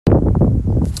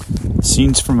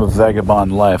Scenes from a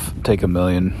Vagabond Life, take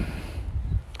 1,000,000.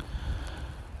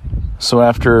 So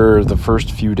after the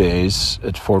first few days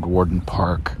at Fort Worden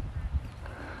Park,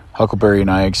 Huckleberry and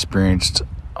I experienced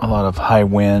a lot of high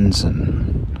winds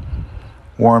and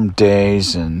warm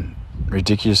days and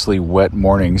ridiculously wet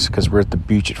mornings because we're at the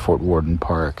beach at Fort Worden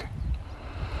Park.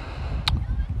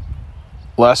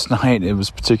 Last night it was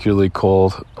particularly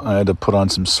cold. I had to put on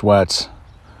some sweats,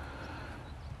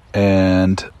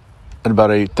 and at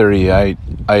about 8:30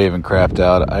 I even crapped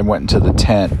out. I went into the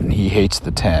tent, and he hates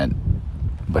the tent,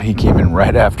 but he came in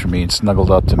right after me and snuggled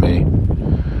up to me.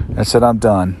 I said, I'm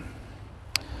done.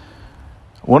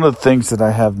 One of the things that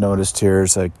I have noticed here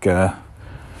is like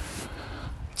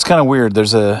it's kind of weird.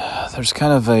 There's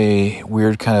kind of a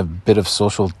weird kind of bit of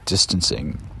social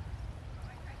distancing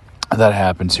that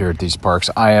happens here at these parks.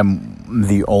 I am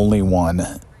the only one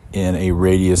in a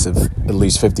radius of at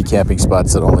least 50 camping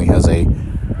spots that only has a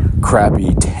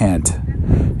crappy tent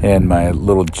and my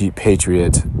little Jeep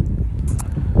Patriot.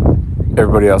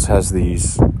 Everybody else has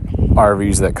these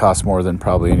RVs that cost more than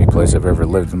probably any place I've ever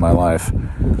lived in my life.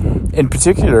 In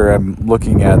particular, I'm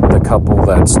looking at the couple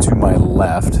that's to my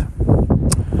left.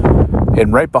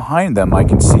 And right behind them, I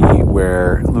can see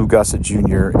where Lou Gossett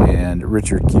Jr. and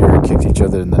Richard Gere kicked each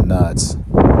other in the nuts.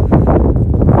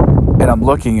 And I'm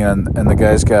looking, and the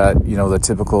guy's got, the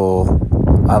typical,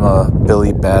 I'm a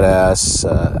Billy badass,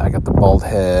 I got the bald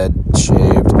head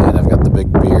shaved, and I've got the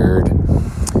big beard,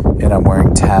 and I'm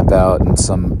wearing tap out and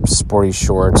some sporty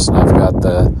shorts, and I've got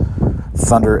the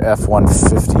Thunder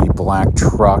F-150 black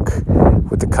truck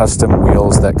with the custom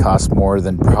wheels that cost more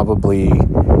than probably,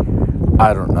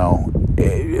 I don't know,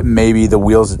 maybe the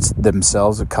wheels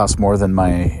themselves would cost more than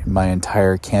my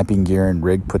entire camping gear and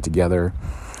rig put together.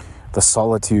 The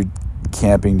Solitude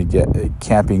camping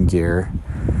gear,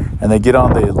 and they get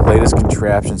on the latest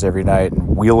contraptions every night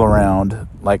and wheel around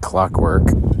like clockwork.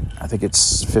 I think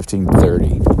it's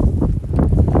 15:30,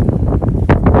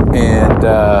 and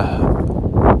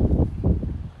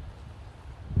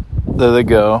there they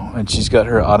go. And she's got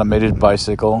her automated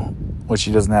bicycle, which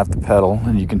she doesn't have to pedal,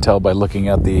 and you can tell by looking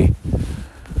at the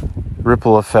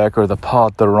ripple effect or the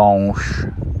pas de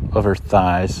ronche of her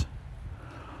thighs.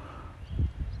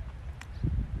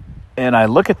 And I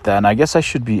look at that, and I guess I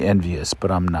should be envious,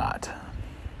 but I'm not.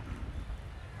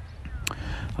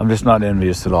 I'm just not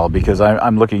envious at all, because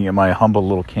I'm looking at my humble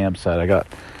little campsite. I got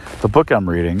the book I'm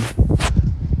reading,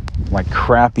 my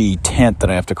crappy tent that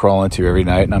I have to crawl into every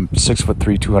night, and I'm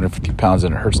 6'3", 250 pounds,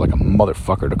 and it hurts like a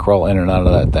motherfucker to crawl in and out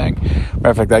of that thing. Matter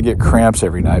of fact, I get cramps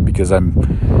every night because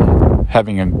I'm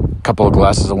having a couple of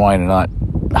glasses of wine and not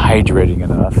hydrating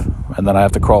enough. And then I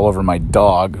have to crawl over my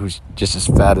dog, who's just as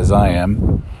fat as I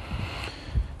am.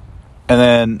 And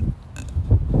then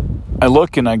I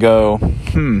look and I go,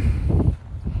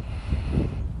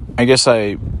 I guess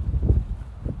I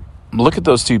look at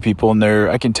those two people, and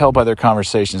I can tell by their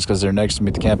conversations, because they're next to me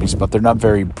at the camping spot, they're not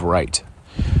very bright.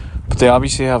 But they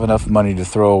obviously have enough money to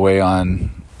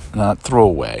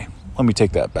let me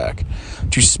take that back,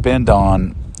 to spend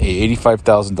on a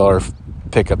 $85,000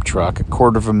 pickup truck,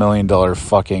 $250,000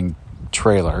 fucking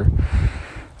trailer.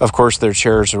 Of course, their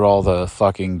chairs are all the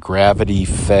fucking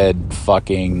gravity-fed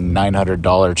fucking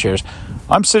 $900 chairs.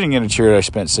 I'm sitting in a chair that I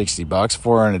spent $60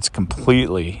 for, and it's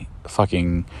completely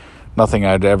fucking nothing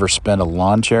I'd ever spend a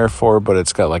lawn chair for, but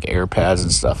it's got like air pads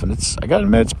and stuff, and I gotta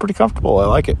admit, it's pretty comfortable. I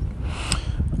like it.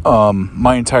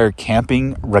 My entire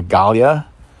camping regalia,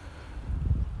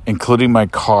 including my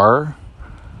car,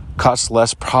 costs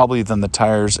less probably than the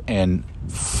tires and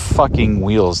fucking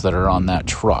wheels that are on that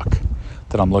truck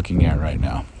that I'm looking at right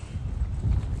now.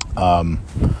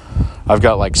 I've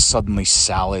got like suddenly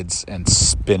salads and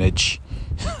spinach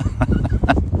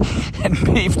and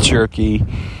beef jerky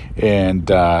and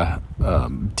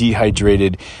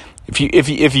dehydrated.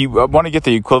 If you want to get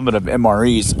the equivalent of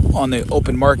MREs on the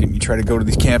open market, you try to go to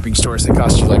these camping stores, they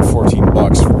cost you like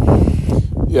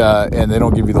 $14. Yeah, and they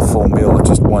don't give you the full meal. It's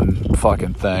just one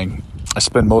fucking thing. I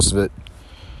spend most of it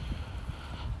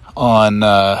on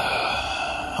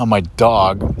my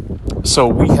dog. So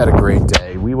we had a great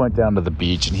day. We went down to the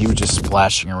beach, and he was just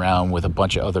splashing around with a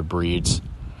bunch of other breeds.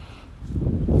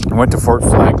 I went to Fort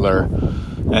Flagler,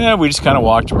 and we just kind of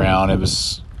walked around. It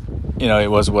was,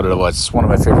 it was what it was. It's one of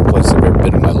my favorite places I've ever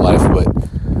been in my life. But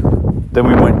then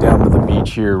we went down to the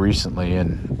beach here recently,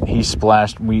 and he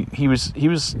splashed. He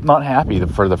was not happy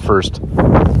for the first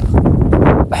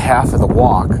half of the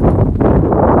walk,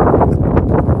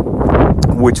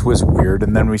 which was weird.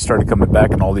 And then we started coming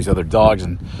back, and all these other dogs,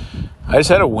 and I just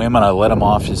had a whim, and I let him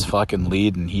off his fucking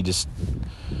lead, and he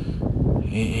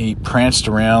pranced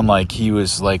around like he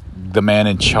was like the man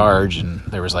in charge, and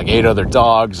there was like 8 other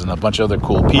dogs and a bunch of other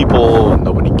cool people, and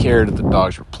nobody cared if the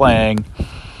dogs were playing.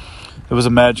 It was a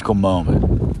magical moment.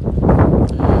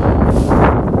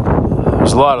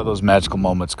 There's a lot of those magical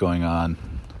moments going on.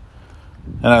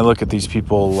 And I look at these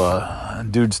people,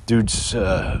 dudes,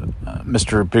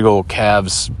 Mr. Big Old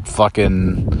Calves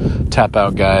fucking tap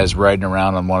out guys riding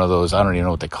around on one of those, I don't even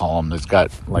know what they call them. It's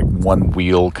got like one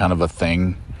wheel kind of a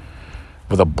thing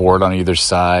with a board on either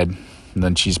side. And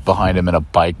then she's behind him in a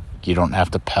bike. You don't have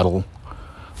to pedal.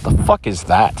 The fuck is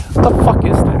that? What the fuck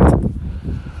is that?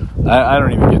 I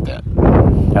don't even get that.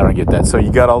 I don't get that. So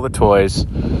you got all the toys.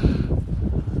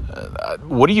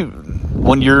 What do you,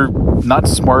 when you're not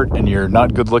smart and you're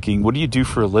not good looking, what do you do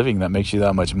for a living that makes you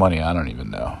that much money? I don't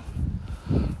even know.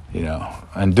 You know,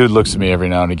 and dude looks at me every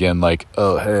now and again like,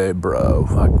 oh, hey, bro,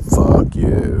 fuck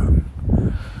you.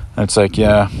 And it's like,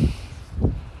 yeah,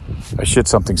 I shit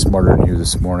something smarter than you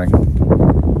this morning.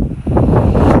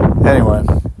 Anyway,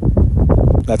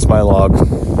 that's my log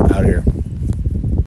out here.